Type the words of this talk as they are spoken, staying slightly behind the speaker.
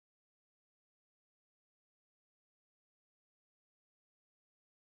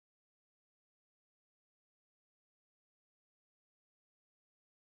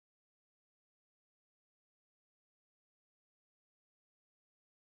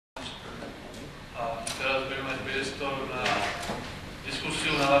priestor na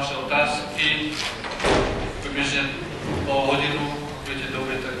diskusiu, na vaše otázky. Približne pol hodinu, budete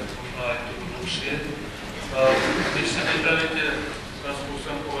dobre, tak možno aj to dlhšie. Keď sa pripravíte, vás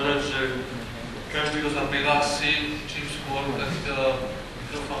musím povedať, že každý, kto sa prihlási, čím skôr, tak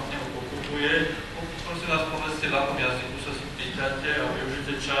mikrofón k nemu pokutuje. Prosím vás, povedzte, v akom jazyku sa spýtate a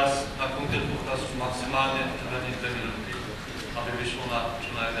využite čas na konkrétnu otázku maximálne teda nie 2 minúty, aby vyšlo na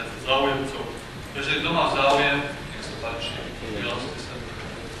čo najviac záujemcov. Takže kto má záujem, nech sa páči, prihláste sa.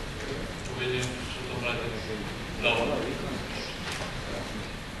 Uvidím, čo to bude.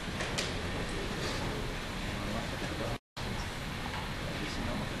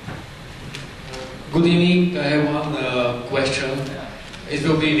 Good evening. I have one question. It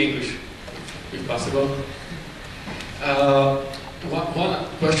will be in English, if possible. One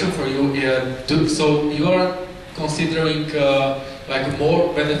question for you. So you are considering like a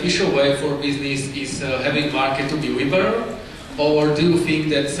more beneficial way for business is having market to be liberal, or do you think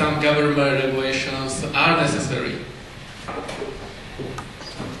that some government regulations are necessary?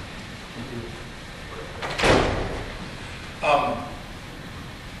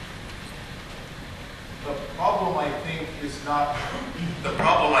 The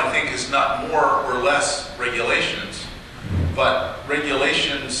problem, I think, is not more or less regulations, but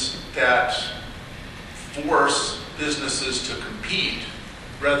regulations that force businesses to compete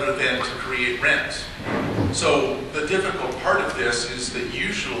rather than to create rents. So the difficult part of this is that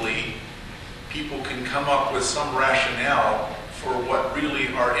usually people can come up with some rationale for what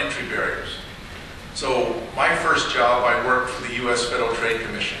really are entry barriers. So my first job, I worked for the U.S. Federal Trade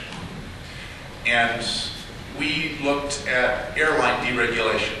Commission, and we looked at airline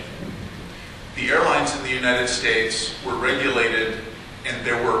deregulation. The airlines in the United States were regulated and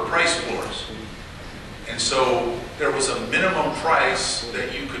there were price floors. And so there was a minimum price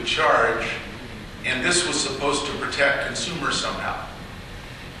that you could charge, and this was supposed to protect consumers somehow.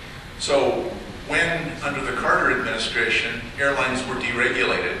 So when, under the Carter administration, airlines were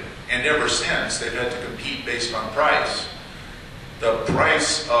deregulated, and ever since they've had to compete based on price, the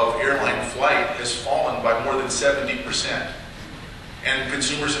price of airline flight has fallen by more than 70%, and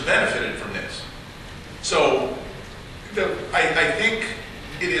consumers have benefited from this. So I think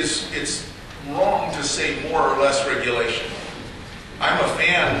it's wrong to say more or less regulation. I'm a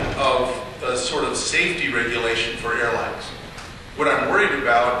fan of the sort of safety regulation for airlines. What I'm worried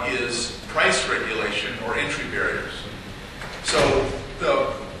about is price regulation or entry barriers. So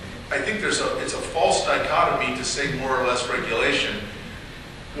I think it's a false dichotomy to say more or less regulation.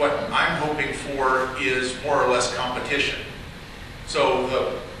 What I'm hoping for is more or less competition.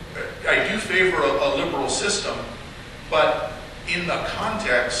 So I do favor a liberal system, but in the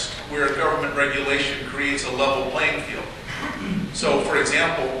context where government regulation creates a level playing field. So for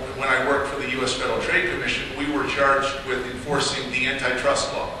example, when I worked for the U.S. Federal Trade Commission, we were charged with enforcing the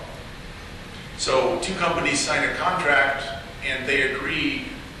antitrust law. So two companies sign a contract and they agree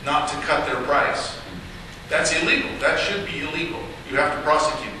not to cut their price. That's illegal. That should be illegal. You have to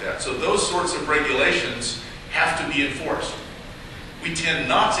prosecute that. So those sorts of regulations have to be enforced. We tend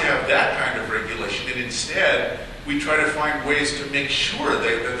not to have that kind of regulation, and instead we try to find ways to make sure that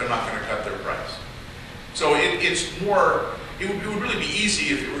they're not going to cut their price. So it would really be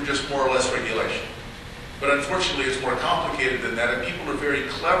easy if it were just more or less regulation. But unfortunately it's more complicated than that, and people are very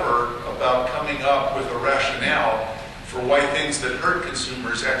clever about coming up with a rationale for why things that hurt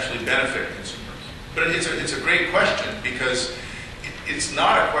consumers actually benefit consumers. But it's a great question, because it's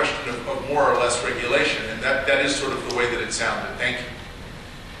not a question of more or less regulation, and that is sort of the way that it sounded. Thank you.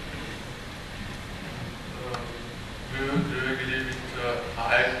 Do you agree with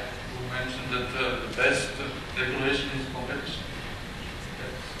I, who mentioned that the best regulation is competition?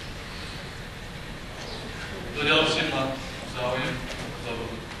 Do ďalší má záujem?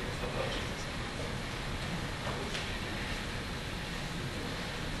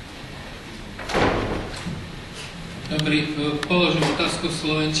 Dobrý, položím otázku v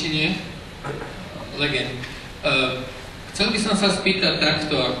slovenčine. Legend. Chcel by som sa spýtať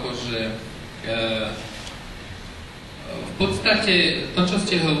takto, akože v podstate to, čo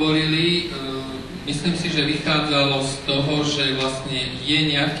ste hovorili, myslím si, že vychádzalo z toho, že vlastne je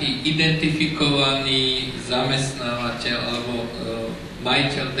nejaký identifikovaný zamestnávateľ alebo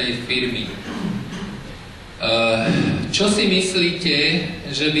majiteľ tej firmy. Čo si myslíte,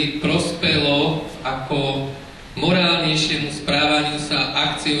 že by prospelo ako morálnejšiemu správaniu sa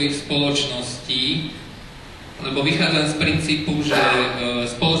akciových spoločností, lebo vychádzam z princípu, že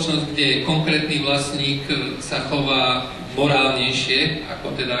spoločnosť, kde konkrétny vlastník sa chová morálnejšie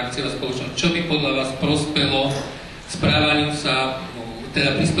ako teda akciová spoločnosť, čo by podľa vás prospelo správaniu sa,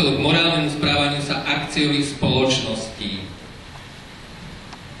 teda prispelo k morálnemu správaniu sa akciových spoločností?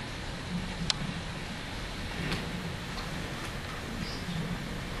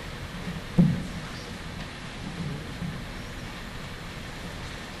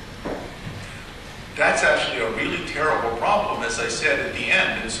 that's actually a really terrible problem, as I said at the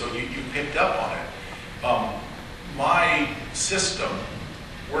end, and so you picked up on it. My system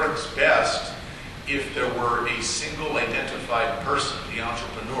works best if there were a single identified person, the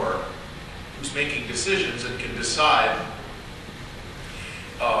entrepreneur, who's making decisions and can decide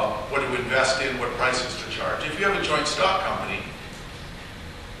what to invest in, what prices to charge. If you have a joint stock company,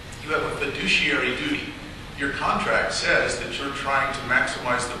 you have a fiduciary duty. Your contract says that you're trying to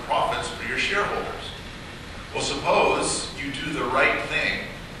maximize the profits for your shareholders. Well, suppose you do the right thing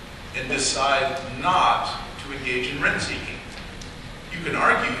and decide not to engage in rent seeking. You can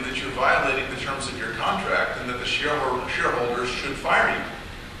argue that you're violating the terms of your contract and that the shareholders should fire you.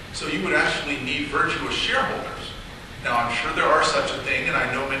 So you would actually need virtuous shareholders. Now, I'm sure there are such a thing, and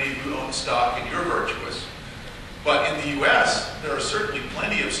I know many of you own stock and you're virtuous. But in the US, there are certainly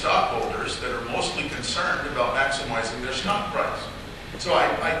plenty of stockholders that are mostly concerned about maximizing their stock price. So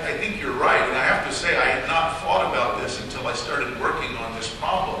I think you're right, and I have to say I had not thought about this until I started working on this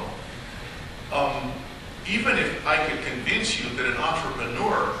problem. Even if I could convince you that an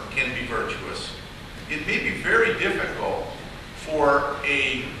entrepreneur can be virtuous, it may be very difficult for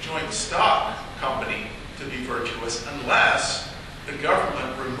a joint stock company to be virtuous unless the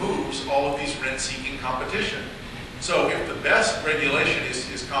government removes all of these rent-seeking competition. So if the best regulation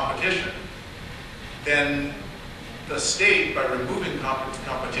is competition, then the state, by removing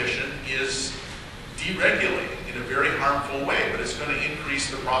competition, is deregulating in a very harmful way, but it's going to increase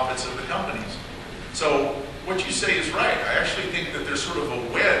the profits of the companies. So what you say is right. I actually think that there's sort of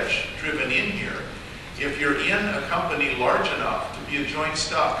a wedge driven in here. If you're in a company large enough to be a joint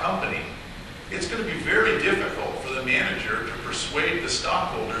stock company, it's going to be very difficult for the manager to persuade the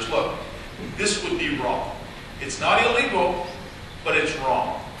stockholders, look, this would be wrong. It's not illegal, but it's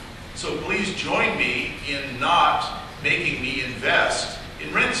wrong. So please join me in not making me invest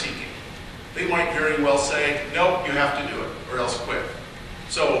in rent seeking. They might very well say, no, you have to do it, or else quit.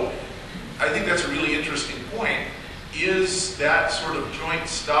 So I think that's a really interesting point. Is that sort of joint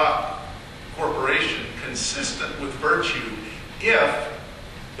stock corporation consistent with virtue if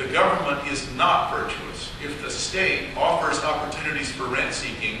the government is not virtuous? If the state offers opportunities for rent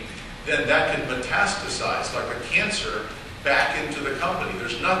seeking, then that can metastasize like a cancer back into the company.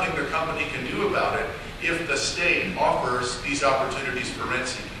 There's nothing the company can do about it if the state offers these opportunities for rent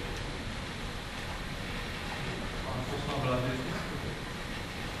seeking.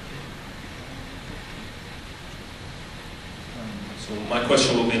 So my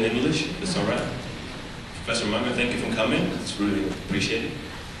question will be in English, if it's all right. Professor Munger, thank you for coming. It's really appreciated.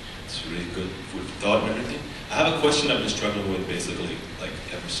 It's really good food for thought and everything. I have a question I've been struggling with basically, like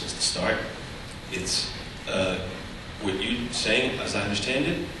ever since the start. It's what you're saying, as I understand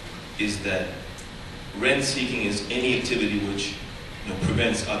it, is that rent seeking is any activity which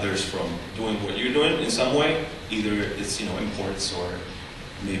prevents others from doing what you're doing in some way. Either it's imports, or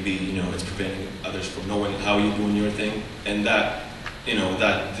maybe it's preventing others from knowing how you're doing your thing, and that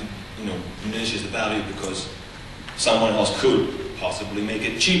diminishes the value because someone else could possibly make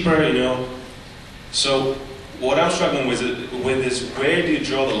it cheaper. So what I'm struggling with is where do you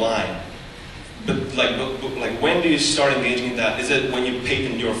draw the line? But like when do you start engaging in that? Is it when you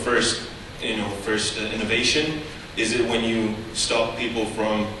patent your first innovation? Is it when you stop people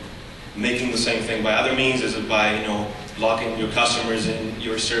from making the same thing by other means? Is it by locking your customers in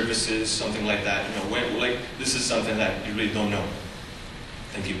your services, something like that? When, this is something that you really don't know.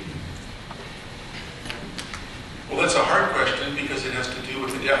 Thank you. Well, that's a hard question because it has to do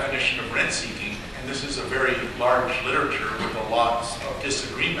with the definition of rent seeking, and this is a very large literature with a lot of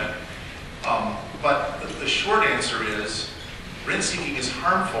disagreement. But the short answer is rent seeking is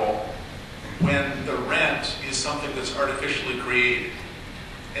harmful when the rent is something that's artificially created.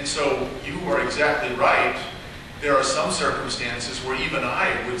 And so you are exactly right. There are some circumstances where even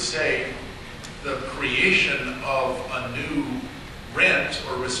I would say the creation of a new rent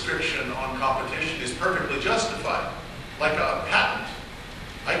or restriction on competition is perfectly justified, like a patent.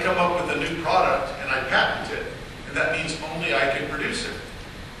 I come up with a new product and I patent it, and that means only I can produce it.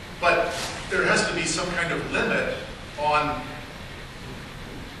 But there has to be some kind of limit on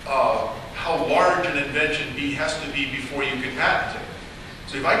how large an invention has to be before you can patent it.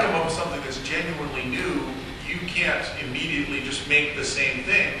 So if I come up with something that's genuinely new, you can't immediately just make the same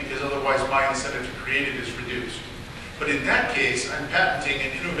thing because otherwise my incentive to create it is reduced. But in that case, I'm patenting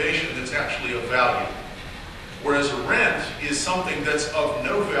an innovation that's actually of value. Whereas a rent is something that's of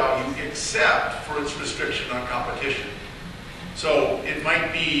no value except for its restriction on competition. So it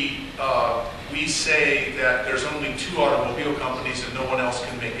might be, we say that there's only 2 automobile companies and no one else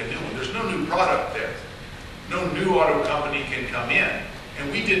can make a new one. There's no new product there. No new auto company can come in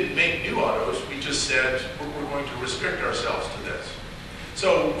And we didn't make new autos, we just said we're going to restrict ourselves to this.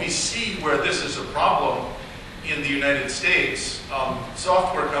 So we see where this is a problem in the United States.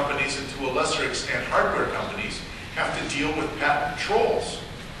 Software companies, and to a lesser extent hardware companies, have to deal with patent trolls.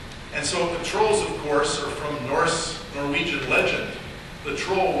 And so the trolls, of course, are from Norwegian legend. The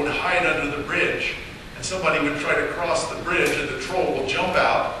troll would hide under the bridge, and somebody would try to cross the bridge, and the troll will jump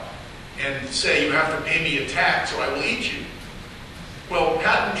out and say, you have to pay me a tax or I will eat you. Well,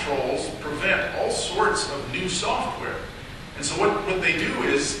 patent trolls prevent all sorts of new software. And so what they do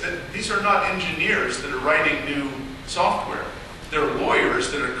is that these are not engineers that are writing new software. They're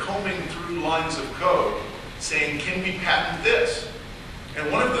lawyers that are combing through lines of code saying, can we patent this? And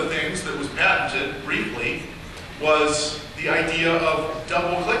one of the things that was patented briefly was the idea of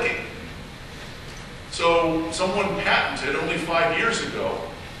double-clicking. So someone patented only 5 years ago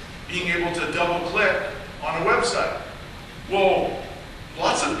being able to double-click on a website. Well,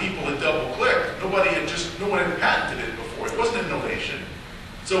 lots of people had double-clicked. No one had patented it before. It wasn't innovation.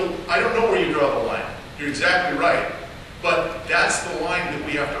 So I don't know where you draw the line. You're exactly right. But that's the line that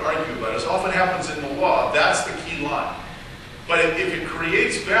we have to argue about. As often happens in the law, that's the key line. But if it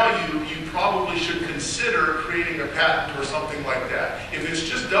creates value, you probably should consider creating a patent or something like that. If it's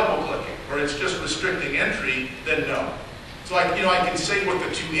just double-clicking or it's just restricting entry, then no. So I can say what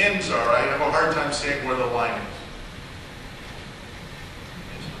the two ends are. I have a hard time saying where the line is.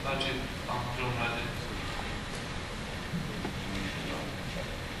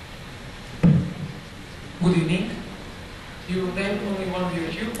 Good evening. You named only one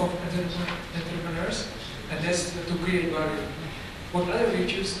virtue of entrepreneurs, and that's to create value. What other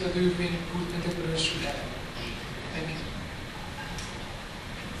virtues do you think good entrepreneurs should have? Thank you.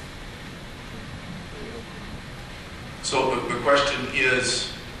 So the question is,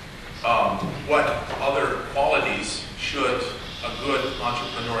 what other qualities should a good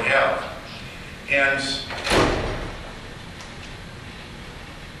entrepreneur have? And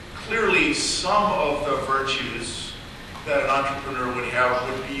clearly some of the virtues that an entrepreneur would have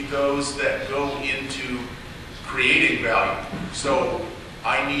would be those that go into creating value. So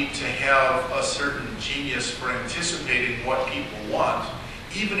I need to have a certain genius for anticipating what people want,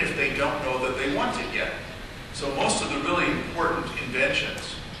 even if they don't know that they want it yet. So most of the really important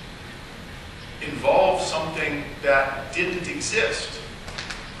inventions involve something that didn't exist.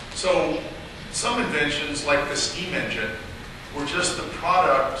 So some inventions, like the steam engine, were just the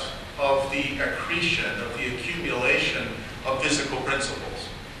product of the accretion, of the accumulation of physical principles.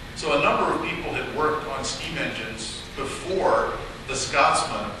 So a number of people had worked on steam engines before the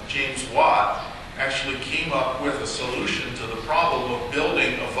Scotsman, James Watt, actually came up with a solution to the problem of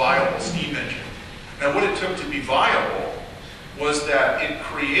building a viable steam engine. Now what it took to be viable was that it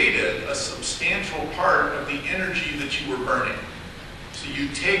created a substantial part of the energy that you were burning. So you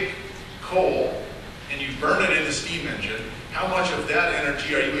take coal and you burn it in the steam engine. How much of that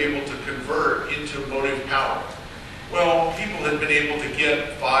energy are you able to convert into motive power? Well, people had been able to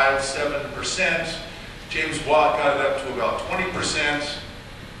get 5–7%. James Watt got it up to about 20%.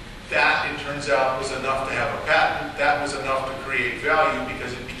 That, it turns out, was enough to have a patent. That was enough to create value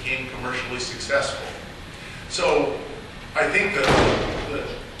because it became commercially successful. So I think that the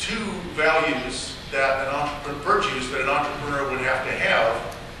two virtues that an entrepreneur would have to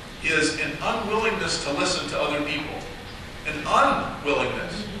have is an unwillingness to listen to other people. An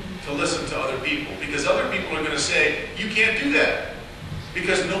unwillingness to listen to other people, because other people are going to say, you can't do that,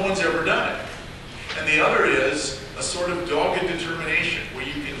 because no one's ever done it. And the other is a sort of dogged determination, where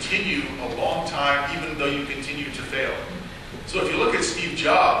you continue a long time even though you continue to fail. So if you look at Steve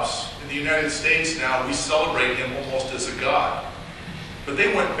Jobs, in the United States now, we celebrate him almost as a god. But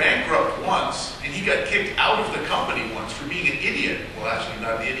they went bankrupt once, and he got kicked out of the company once for being an idiot. Well, actually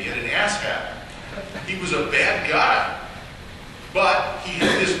not an idiot, an asshat. He was a bad guy. But he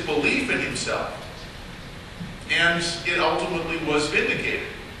had this belief in himself, and it ultimately was vindicated.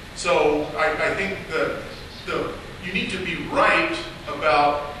 So I think you need to be right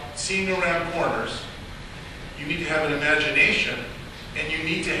about seeing around corners. You need to have an imagination, and you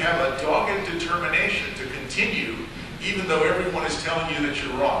need to have a dogged determination to continue, even though everyone is telling you that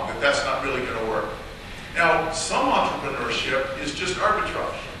you're wrong, that that's not really going to work. Now, some entrepreneurship is just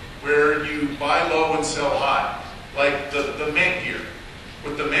arbitrage, where you buy low and sell high. Like the Munger.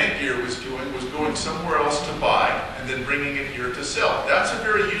 What the Munger was doing was going somewhere else to buy and then bringing it here to sell. That's a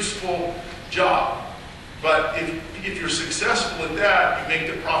very useful job. But if you're successful at that, you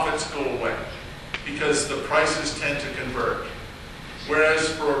make the profits go away because the prices tend to converge. Whereas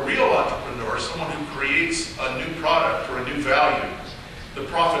for a real entrepreneur, someone who creates a new product or a new value, the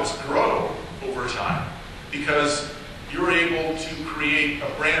profits grow over time because you're able to create a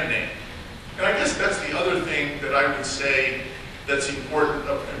brand name. And I guess that's the other thing that I would say that's important,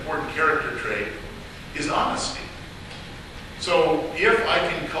 an important character trait, is honesty. So if I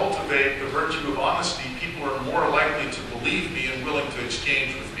can cultivate the virtue of honesty, people are more likely to believe me and willing to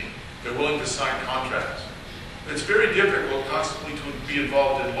exchange with me. They're willing to sign contracts. It's very difficult constantly to be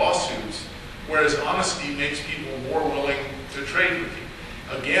involved in lawsuits, whereas honesty makes people more willing to trade with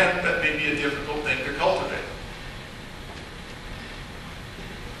you. Again, that may be a difficult thing to cultivate.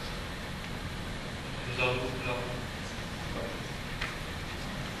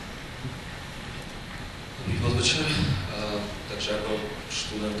 Podvečer. Takže ako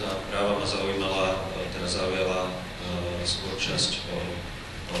študenta práva ma zaujímala, teraz zaujala skôr časť o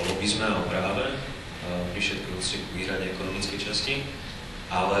lobizme a o práve, pri všetkej úcte k výhrade ekonomickej časti.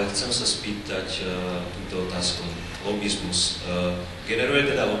 Ale chcem sa spýtať túto otázku. Lobizmus.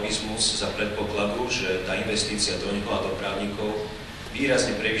 Generuje teda lobizmus za predpokladu, že tá investícia do neho a do právnikov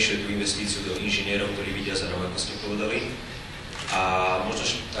výrazne prevyšuje tú investíciu do inžinierov, ktorí vidia za roh, ako ste povedali. A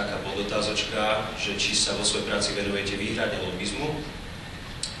možno taká podotázočka, že či sa vo svojej práci venujete výhradne lobizmu.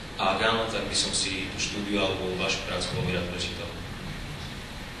 A ak áno, tak by som si tú štúdiu alebo vašu prácu veľmi rád prečítal.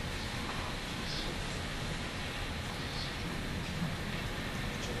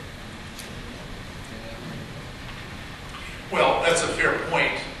 Well, that's a fair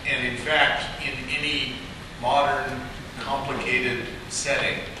point, and in fact, in any modern, complicated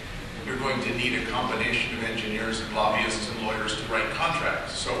setting, you're going to need a combination of engineers and lobbyists and lawyers to write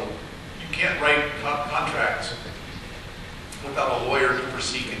contracts. So you can't write contracts without a lawyer to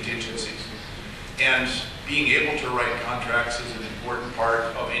foresee contingencies. And being able to write contracts is an important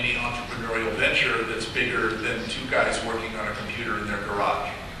part of any entrepreneurial venture that's bigger than two guys working on a computer in their garage.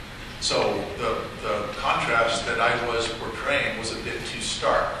 So the contrast that I was portraying was a bit too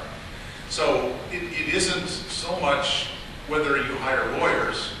stark. So it isn't so much whether you hire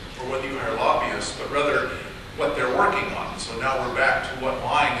lawyers or whether you hire lobbyists, but rather what they're working on. So now we're back to what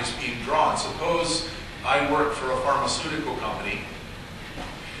line is being drawn. Suppose I work for a pharmaceutical company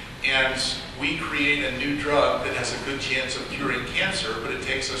and we create a new drug that has a good chance of curing cancer, but it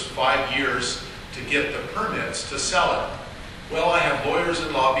takes us 5 years to get the permits to sell it. Well, I have lawyers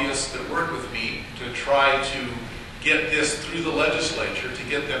and lobbyists that work with me to try to get this through the legislature, to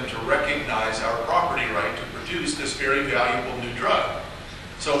get them to recognize our property right to produce this very valuable new drug.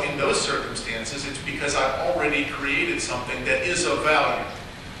 So in those circumstances, it's because I've already created something that is of value.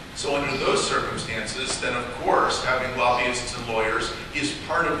 So under those circumstances, then of course, having lobbyists and lawyers is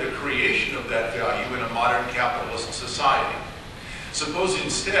part of the creation of that value in a modern capitalist society. Suppose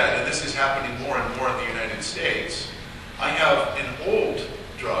instead, and this is happening more and more in the United States, I have an old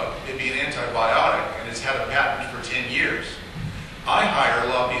drug, maybe an antibiotic, and it's had a patent for 10 years. I hire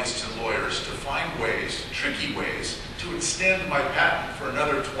lobbyists and lawyers to find ways, tricky ways, to extend my patent for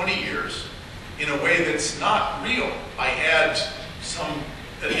another 20 years in a way that's not real. I add some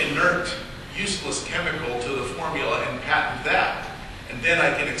inert, useless chemical to the formula and patent that, and then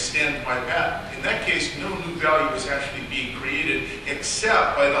I can extend my patent. In that case, no new value is actually being created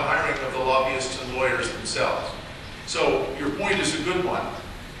except by the hiring of the lobbyists and lawyers themselves. So your point is a good one.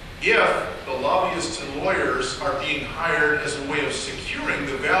 If the lobbyists and lawyers are being hired as a way of securing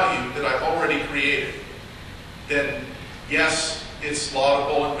the value that I've already created, then yes, it's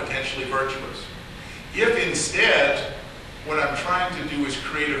laudable and potentially virtuous. If instead, what I'm trying to do is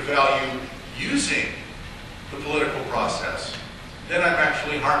create a value using the political process, then I'm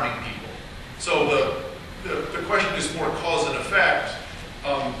actually harming people. So the question is more cause and effect.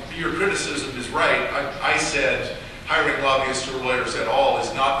 Your criticism is right. I said hiring lobbyists or lawyers at all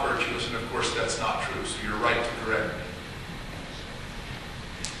is not virtuous, and of course that's not true, so you're right to correct me.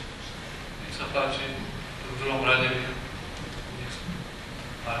 Nech sa páči, v druhom rade.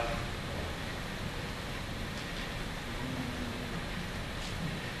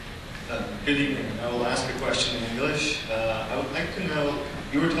 Good evening. I will ask a question in English. I would like to know,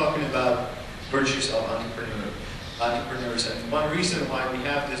 you were talking about virtues of entrepreneurs, and one reason why we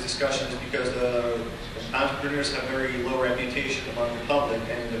have this discussion is because the entrepreneurs have very low reputation among the public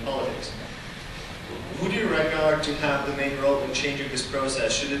and in the politics. Who do you regard to have the main role in changing this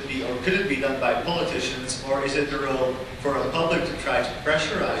process? Should it be, or could it be done by politicians, or is it the role for a public to try to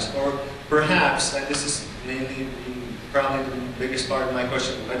pressurize, or perhaps, and this is mainly probably the biggest part of my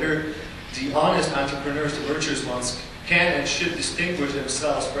question, whether the honest entrepreneurs, the virtuous ones, can and should distinguish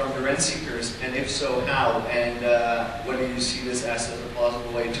themselves from the rent seekers, and if so, how? And whether you see this as a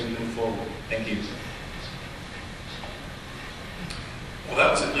plausible way to move forward. Thank you. Well,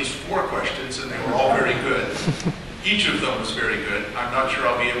 that was at least 4 questions, and they were all very good. Each of them was very good. I'm not sure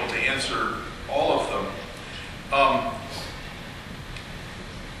I'll be able to answer all of them.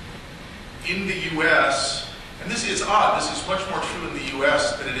 In the US, and this is odd, this is much more true in the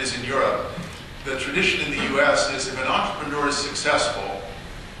US than it is in Europe. The tradition in the US is if an entrepreneur is successful,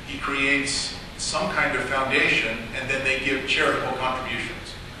 he creates some kind of foundation and then they give charitable contributions.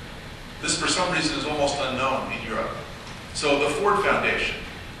 This, for some reason, is almost unknown in Europe. So the Ford Foundation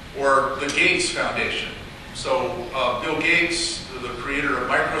or the Gates Foundation. So Bill Gates, the creator of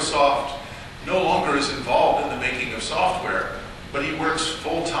Microsoft, no longer is involved in the making of software, but he works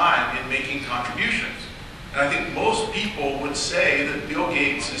full-time in making contributions. And I think most people would say that Bill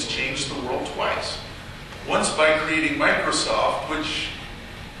Gates has changed the world twice. Once by creating Microsoft, which,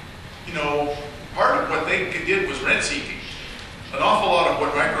 you know, part of what they did was rent-seeking. An awful lot of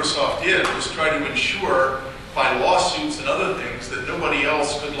what Microsoft did was try to ensure by lawsuits and other things that nobody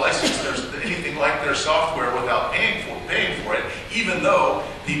else could license anything like their software without paying for it, even though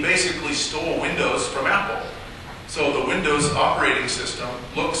he basically stole Windows from Apple. So the Windows operating system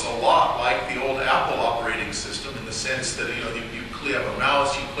looks a lot like the old Apple operating system in the sense that, you know, you have a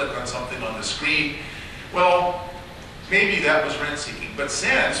mouse, you click on something on the screen. Well, maybe that was rent-seeking, but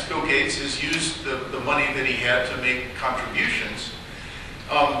since Bill Gates has used the money that he had to make contributions,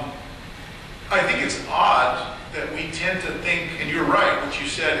 I think it's odd that we tend to think, and you're right, what you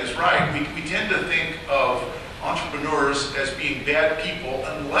said is right, we tend to think of entrepreneurs as being bad people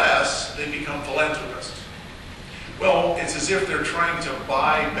unless they become philanthropists. Well, it's as if they're trying to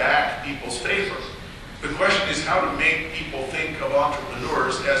buy back people's favor. The question is how to make people think of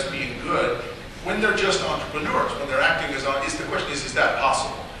entrepreneurs as being good when they're just entrepreneurs, when they're acting as, the question is that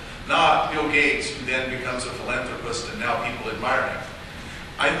possible? Not Bill Gates, who then becomes a philanthropist and now people admire him.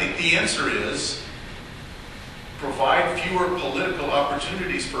 I think the answer is provide fewer political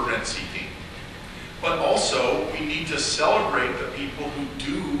opportunities for rent-seeking, but also we need to celebrate the people who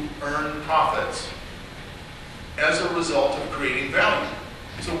do earn profits as a result of creating value.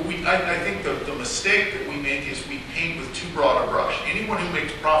 So I think the mistake that we make is we paint with too broad a brush. Anyone who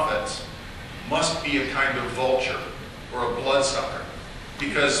makes profits must be a kind of vulture or a bloodsucker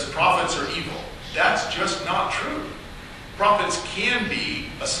because profits are evil. That's just not true. Profits can be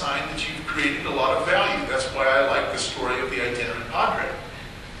a sign that you've created a lot of value. That's why I like the story of the itinerant padre.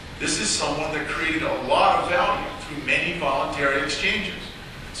 This is someone that created a lot of value through many voluntary exchanges.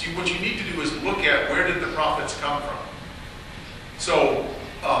 See, what you need to do is look at where did the profits come from. So,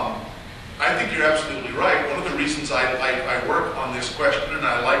 I think you're absolutely right. One of the reasons I work on this question and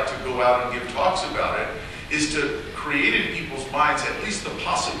I like to go out and give talks about it is to create in people's minds at least the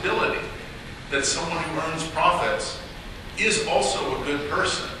possibility that someone who earns profits is also a good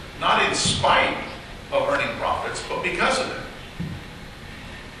person, not in spite of earning profits, but because of it.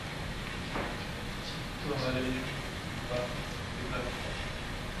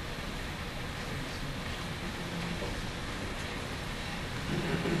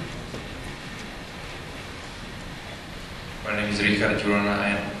 My name is Richard Jurona,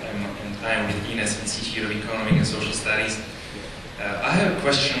 and I am with Ines Institute of Economic and Social Studies. I have a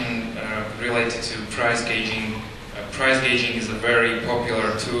question related to price gauging. Price gauging is a very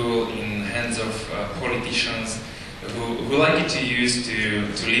popular tool in the hands of politicians who like it to use to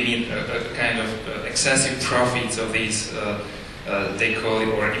limit a kind of excessive profits of these, they call it,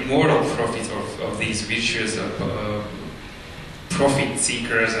 or immoral profits of these virtuous profit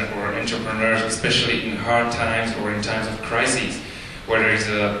seekers or entrepreneurs, especially in hard times or in times of crises, where there is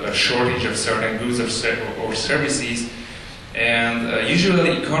a shortage of certain goods or services. And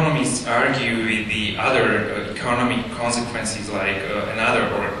usually economists argue with the other economic consequences like another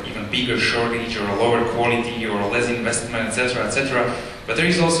or even bigger shortage or lower quality or less investment, etc., etc. But there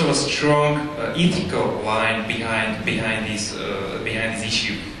is also a strong ethical line behind this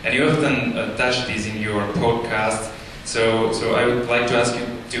issue, and you often touch this in your podcast. So I would like to ask you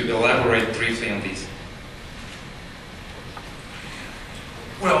to elaborate briefly on this.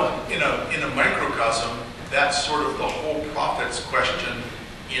 Well, in a microcosm, that's sort of the whole profits question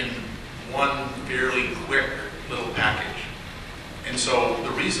in one fairly quick little package. And so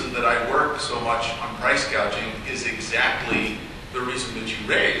the reason that I work so much on price gouging is exactly the reason that you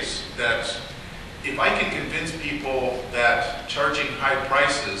raise, that if I can convince people that charging high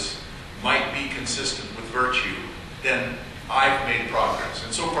prices might be consistent with virtue, then I've made progress.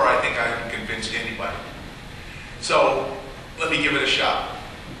 And so far I think I haven't convinced anybody. So let me give it a shot.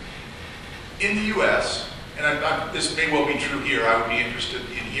 In the US, and this may well be true here, I would be interested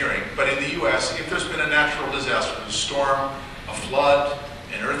in hearing, but in the US, if there's been a natural disaster, a storm, a flood,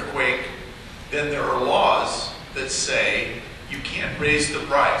 an earthquake, then there are laws that say you can't raise the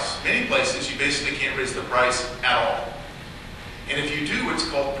price. Many places you basically can't raise the price at all. And if you do, it's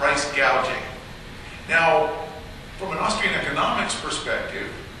called price gouging. Now, From an Austrian economics perspective,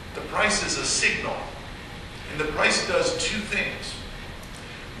 the price is a signal. And the price does two things.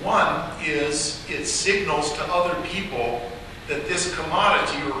 One is it signals to other people that this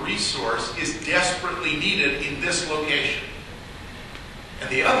commodity or resource is desperately needed in this location. And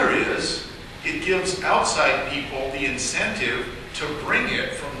the other is it gives outside people the incentive to bring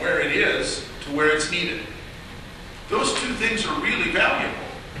it from where it is to where it's needed. Those two things are really valuable.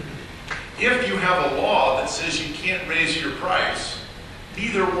 If you have a law that says you can't raise your price,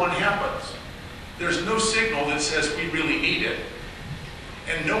 neither one happens. There's no signal that says we really need it.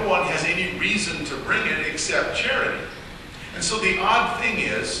 And no one has any reason to bring it except charity. And so the odd thing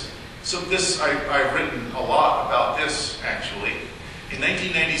is, I've written a lot about this actually. In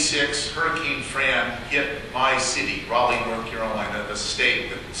 1996, Hurricane Fran hit my city, Raleigh, North Carolina, the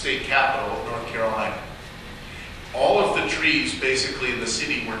state capital of North Carolina. All of the trees basically in the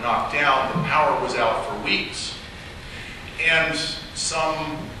city were knocked down. The power was out for weeks. And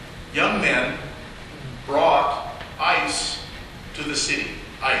some young men brought ice to the city,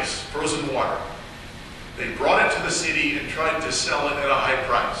 ice, frozen water. They brought it to the city and tried to sell it at a high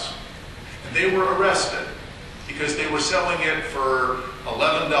price. And they were arrested because they were selling it for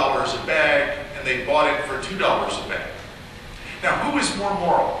 $11 a bag and they bought it for $2 a bag. Now, who is more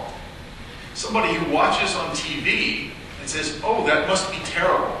moral? Somebody who watches on TV and says, oh, that must be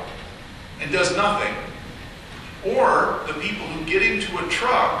terrible, and does nothing. Or the people who get into a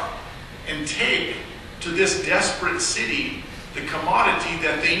truck and take to this desperate city the commodity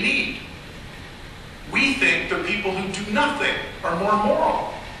that they need. We think the people who do nothing are more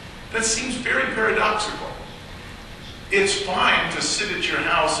moral. That seems very paradoxical. It's fine to sit at your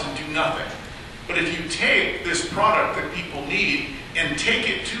house and do nothing. But if you take this product that people need and take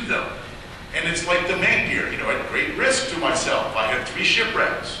it to them, and it's like the Munger, at great risk to myself, I had 3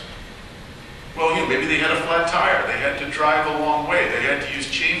 shipwrecks. Well, maybe they had a flat tire. They had to drive a long way. They had to use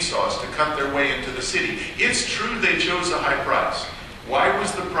chainsaws to cut their way into the city. It's true they chose a high price. Why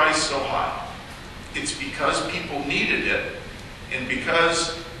was the price so high? It's because people needed it, and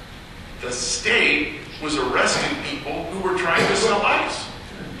because the state was arresting people who were trying to sell ice.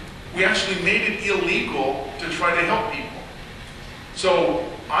 We actually made it illegal to try to help people. So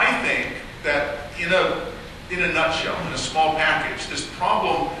I think that in a nutshell, in a small package, this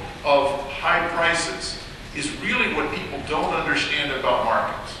problem of high prices is really what people don't understand about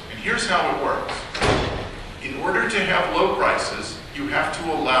markets. And here's how it works. In order to have low prices, you have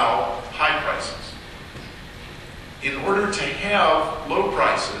to allow high prices. In order to have low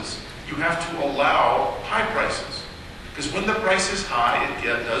prices, you have to allow high prices. Because when the price is high, it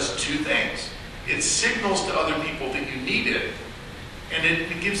does two things. It signals to other people that you need it, and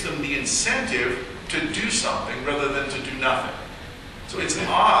it gives them the incentive to do something rather than to do nothing. So it's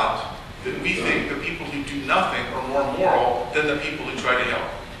odd that we think the people who do nothing are more moral than the people who try to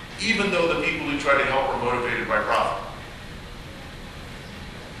help, even though the people who try to help are motivated by profit.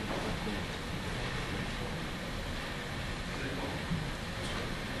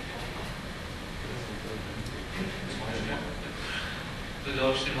 Kto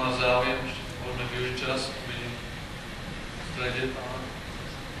ďalší má záujem, môžeme využiť čas, vidím v strede pána.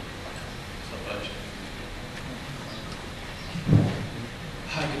 Sa páči.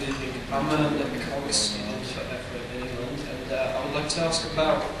 Hi, good evening. I'm an economist student in England, and I would like to ask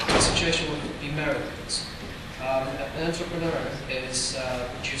about the situation with B-merit goods. An entrepreneur is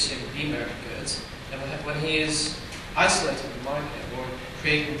producing B-merit goods, and when he is isolating the market or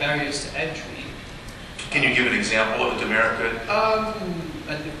creating barriers to entry. Can you give an example of a demerit good?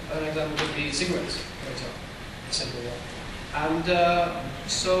 An example would be cigarettes, for example, a simple one. And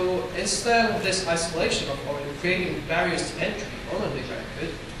so instead of this isolation of or creating barriers to entry on a demerit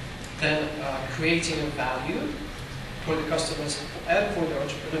good, then creating a value for the customers and for the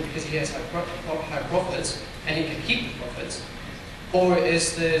entrepreneur because he has high profits and he can keep the profits, or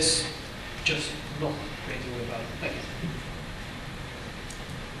is this just not creating a value? Thank you.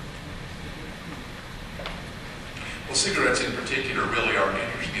 Well, cigarettes in particular really are an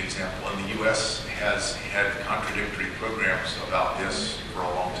interesting example, and the U.S. has had contradictory programs about this for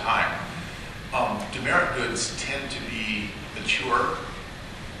a long time. Demerit goods tend to be mature,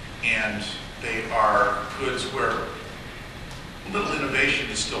 and they are goods where little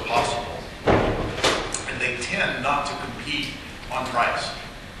innovation is still possible. And they tend not to compete on price,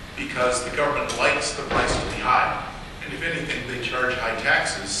 because the government likes the price to be high. And if anything, they charge high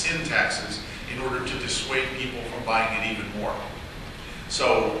taxes, sin taxes, in order to dissuade people from buying it even more.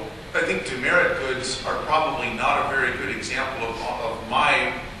 So I think demerit goods are probably not a very good example of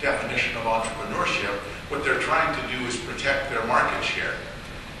my definition of entrepreneurship. What they're trying to do is protect their market share.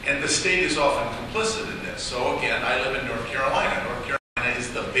 And the state is often complicit in this. So again, I live in North Carolina. North Carolina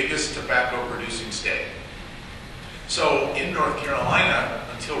is the biggest tobacco producing state. So in North Carolina,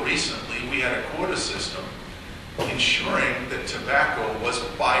 until recently, we had a quota system ensuring that tobacco was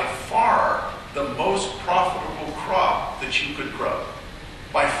by far the most profitable crop that you could grow.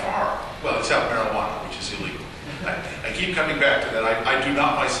 By far. Well, except marijuana, which is illegal. I keep coming back to that. I do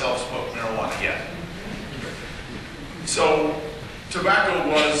not myself smoke marijuana yet. So tobacco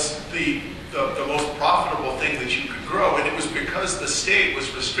was the most profitable thing that you could grow, and it was because the state was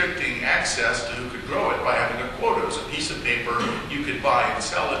restricting access to who could grow it by having a quota. It was a piece of paper you could buy and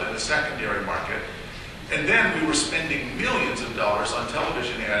sell it in a secondary market. And then we were spending millions of dollars on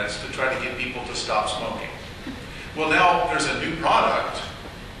television ads to try to get people to stop smoking. Well, now there's a new product,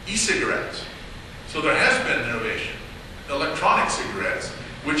 e-cigarettes. So there has been innovation. Electronic cigarettes,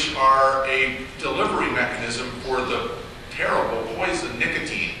 which are a delivery mechanism for the terrible poison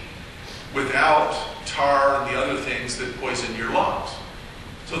nicotine without tar and the other things that poison your lungs.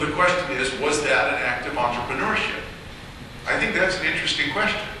 So the question is, was that an act of entrepreneurship? I think that's an interesting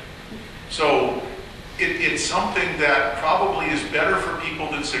question. So it's something that probably is better for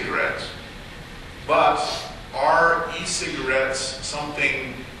people than cigarettes, but are e-cigarettes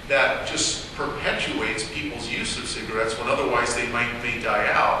something that just perpetuates people's use of cigarettes when otherwise they may die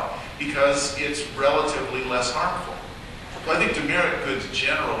out because it's relatively less harmful? So I think demerit goods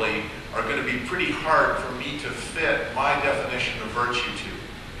generally are going to be pretty hard for me to fit my definition of virtue to.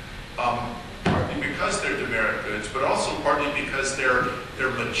 Partly because they're demerit goods, but also partly because they're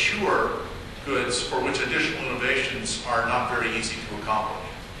mature goods for which additional innovations are not very easy to accomplish.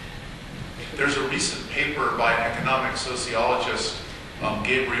 There's a recent paper by an economic sociologist,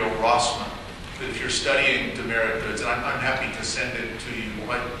 Gabriel Rossman, that if you're studying demerit goods, and I'm happy to send it to you,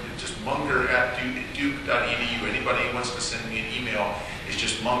 just munger@duke.edu. Anybody who wants to send me an email is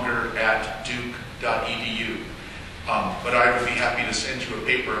just munger@duke.edu. But I would be happy to send you a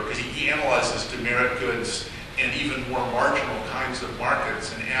paper because he analyzes demerit goods and even more marginal kinds of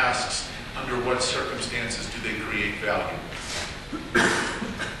markets and asks, under what circumstances do they create value?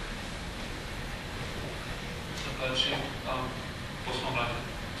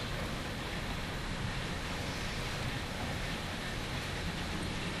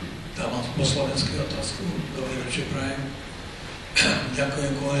 Dávam po slovenskej otázku. Dobrý večer, prajem.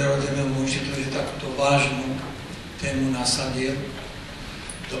 Ďakujem komentárovému učiteľu, že takúto vážnu tému nasadil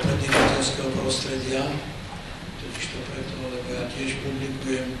do podnikateľského prostredia. Totiž to preto, lebo ja tiež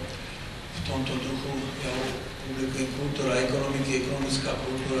publikujem v tomto duchu, ja publikujem kultúra ekonomiky, ekonomická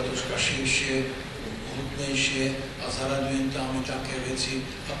kultúra troška širšie, hutnejšie a zaraďujem tam i také veci,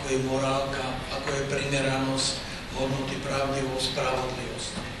 ako je morálka, ako je primeranosť, hodnoty, pravdivosť,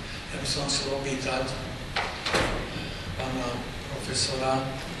 spravodlivosť. Ja by som chcel opýtať pána profesora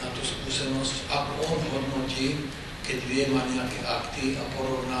na tú skúsenosť, ako on hodnotí, keď vie, má nejaké akty a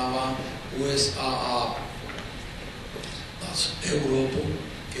porovnáva USA a Európu,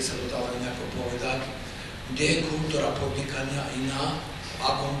 keď sa to dá nejako povedať, kde je kultúra podnikania iná, v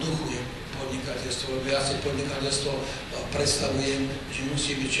akom duchu je podnikateľstvo, lebo ja si podnikateľstvo predstavujem, že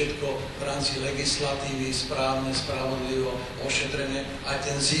musí byť všetko v rámci legislatívy správne, spravodlivo, ošetrené, aj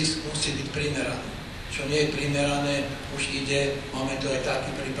ten zisk musí byť primeraný. Čo nie je primerané, už ide, máme to aj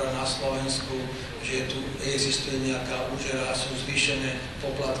taký prípad na Slovensku, že tu existuje nejaká úžera, sú zvýšené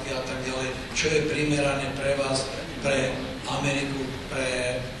poplatky a tak ďalej. Čo je primerané pre vás, pre Ameriku,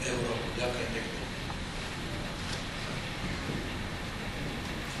 pre Európu? Ďakujem pekne.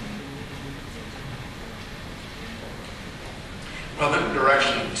 Well, there are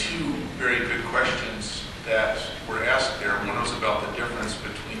actually two very good questions that were asked there. One was about the difference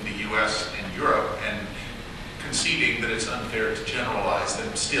between the U.S. and Europe, and conceding that it's unfair to generalize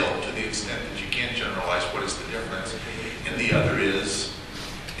them still, to the extent that you can generalize what is the difference. And the other is,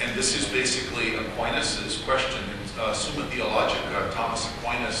 and this is basically Aquinas' question, Summa Theologica, Thomas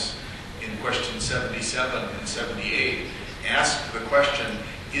Aquinas, in question 77 and 78, asked the question,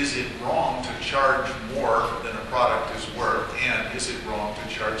 is it wrong to charge more than a product is worth, and is it wrong to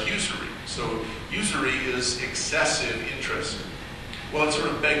charge usury? So usury is excessive interest. Well, it sort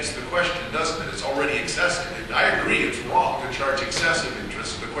of begs the question, doesn't it? It's already excessive. I agree it's wrong to charge excessive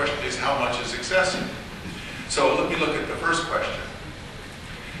interest. The question is, how much is excessive? So let me look at the first question.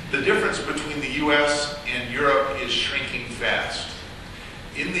 The difference between the U.S. and Europe is shrinking fast.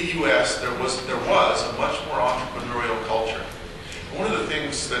 In the U.S., there was a much more entrepreneurial culture. One of the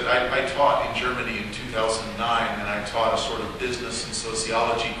things that I taught in Germany in 2009, and I taught a sort of business and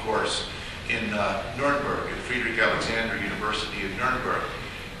sociology course in Nuremberg, at Friedrich Alexander University in Nuremberg.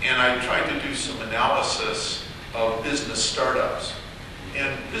 And I tried to do some analysis of business startups.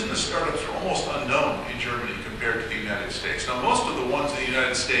 And business startups are almost unknown in Germany compared to the United States. Now, most of the ones in the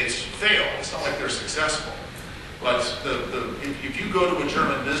United States fail. It's not like they're successful. But if you go to a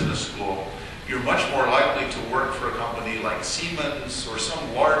German business school, you're much more likely to work for a company like Siemens or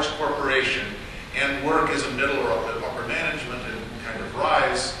some large corporation and work as a middle or upper management and kind of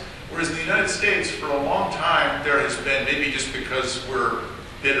rise. Whereas in the United States, for a long time, there has been, maybe just because we're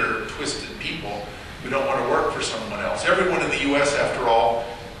bitter, twisted people, we don't want to work for someone else. Everyone in the U.S., after all,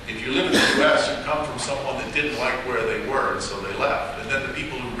 if you live in the U.S., you come from someone that didn't like where they were, and so they left. And then the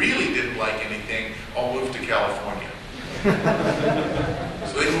people who really didn't like anything all moved to California.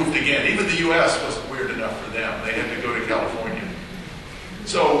 So they moved again. Even the U.S. wasn't weird enough for them. They had to go to California.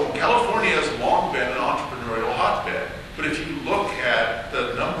 So California has long been an entrepreneurial hotbed. But if you look at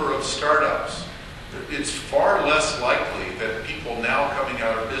the number of startups, it's far less likely that people now coming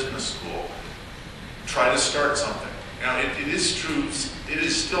out of business school try to start something. Now, it is true, it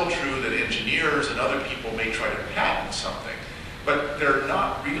is still true that engineers and other people may try to patent something, but they're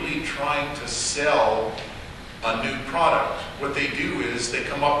not really trying to sell a new product. What they do is they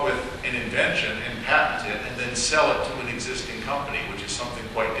come up with an invention and patent it and then sell it to an existing company, which is something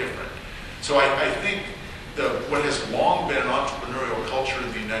quite different. So I think what has long been an entrepreneurial culture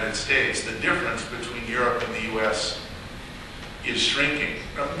in the United States, the difference between Europe and the US is shrinking.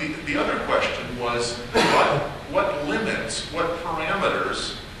 The other question was, what limits, what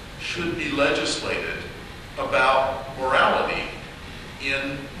parameters should be legislated about morality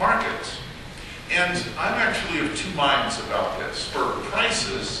in markets? And I'm actually of two minds about this. For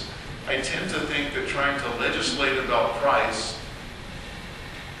prices, I tend to think that trying to legislate about price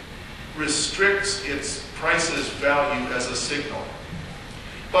restricts its price's value as a signal.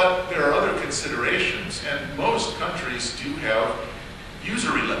 But there are other considerations, and most countries do have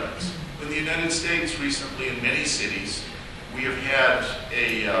usury limits. In the United States recently, in many cities, we have had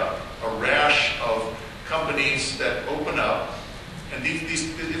a rash of companies that open up, and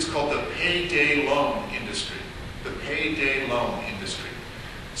it's called the payday loan industry. The payday loan industry.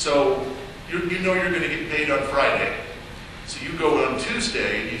 So you know you're going to get paid on Friday. So you go on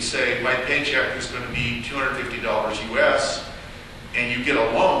Tuesday and you say, my paycheck is going to be $250 US, and you get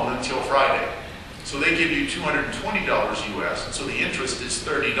a loan until Friday. So they give you $220 US, and so the interest is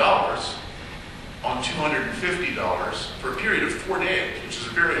 $30 on $250 for a period of 4 days, which is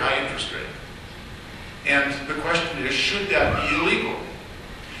a very high interest rate. And the question is, should that be illegal?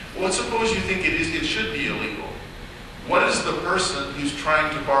 Well, let's suppose you think it should be illegal. What does the person who's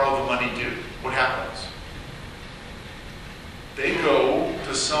trying to borrow the money do? What happens? They go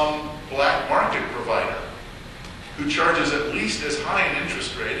to some black market provider who charges at least as high an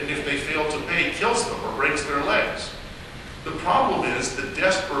interest rate, and if they fail to pay, kills them or breaks their legs. The problem is the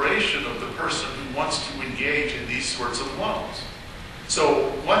desperation of the person who wants to engage in these sorts of loans.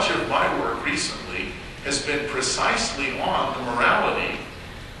 So much of my work recently has been precisely on the morality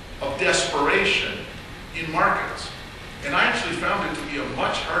of desperation in markets. And I actually found it to be a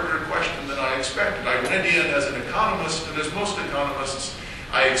much harder question than I expected. I went in as an economist, and as most economists,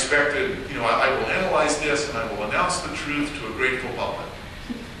 I expected, I will analyze this and I will announce the truth to a grateful public.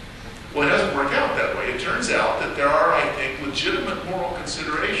 Well, it doesn't work out that way. It turns out that there are, I think, legitimate moral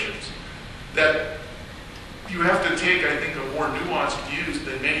considerations that you have to take, I think, a more nuanced views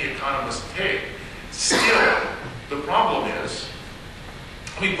than many economists take. Still, the problem is,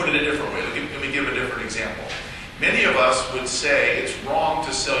 let me put it a different way. Let me give a different example. Many of us would say it's wrong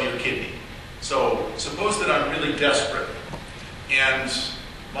to sell your kidney. So suppose that I'm really desperate and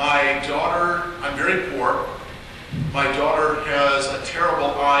my daughter, I'm very poor, my daughter has a terrible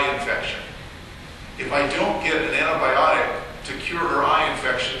eye infection. If I don't get an antibiotic to cure her eye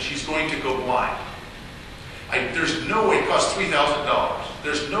infection, she's going to go blind. There's no way, it costs $3,000.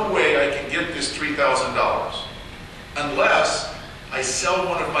 There's no way I can get this $3,000 unless I sell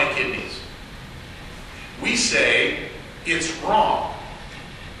one of my kidneys. We say it's wrong.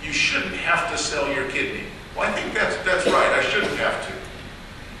 You shouldn't have to sell your kidney. Well, I think that's right. I shouldn't have to.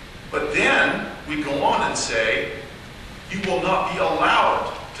 But then we go on and say, you will not be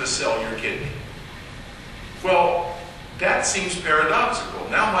allowed to sell your kidney. Well, that seems paradoxical.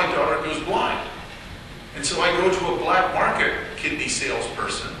 Now my daughter goes blind. And so I go to a black market kidney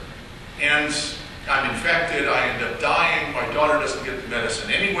salesperson, and I'm infected, I end up dying, my daughter doesn't get the medicine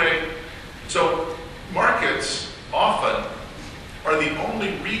anyway. So markets often are the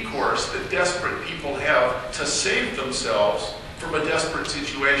only recourse that desperate people have to save themselves from a desperate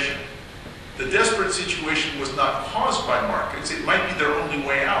situation. The desperate situation was not caused by markets. It might be their only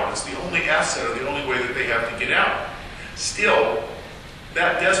way out. It's the only asset or the only way that they have to get out. Still,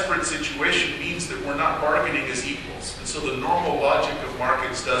 that desperate situation means that we're not bargaining as equals. And so the normal logic of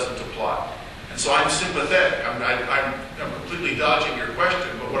markets doesn't apply. And so I'm sympathetic. I'm completely dodging your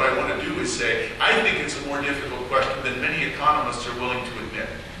question, but what I want to do is say, I think it's a more difficult question than many economists are willing to admit.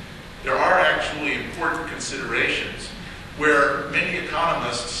 There are actually important considerations where many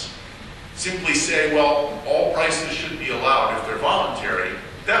economists simply say, well, all prices should be allowed if they're voluntary.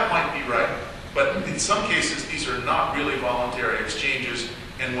 That might be right, but in some cases, these are not really voluntary exchanges,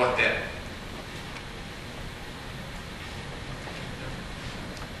 and what then?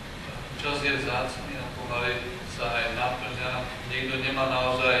 Čas je vzácný a pomaly sa aj naplňa. Niekto nemá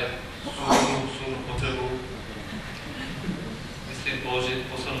naozaj súru potrebu, myslím, položiť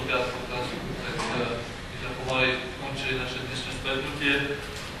poslednú krátku otázku, tak by sme pomaly končili naše dnešné stretnutie.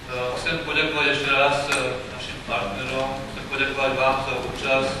 Chcem poďakovať ešte raz našim partnerom, chcem poďakovať vám za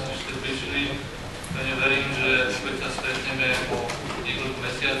účasť, že ste prišli. Pevne verím, že opäť sa stretneme po niekoľko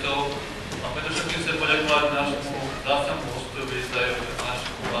mesiacov. A preto všetkým chcem poďakovať nášmu zásadnému hostovi za jeho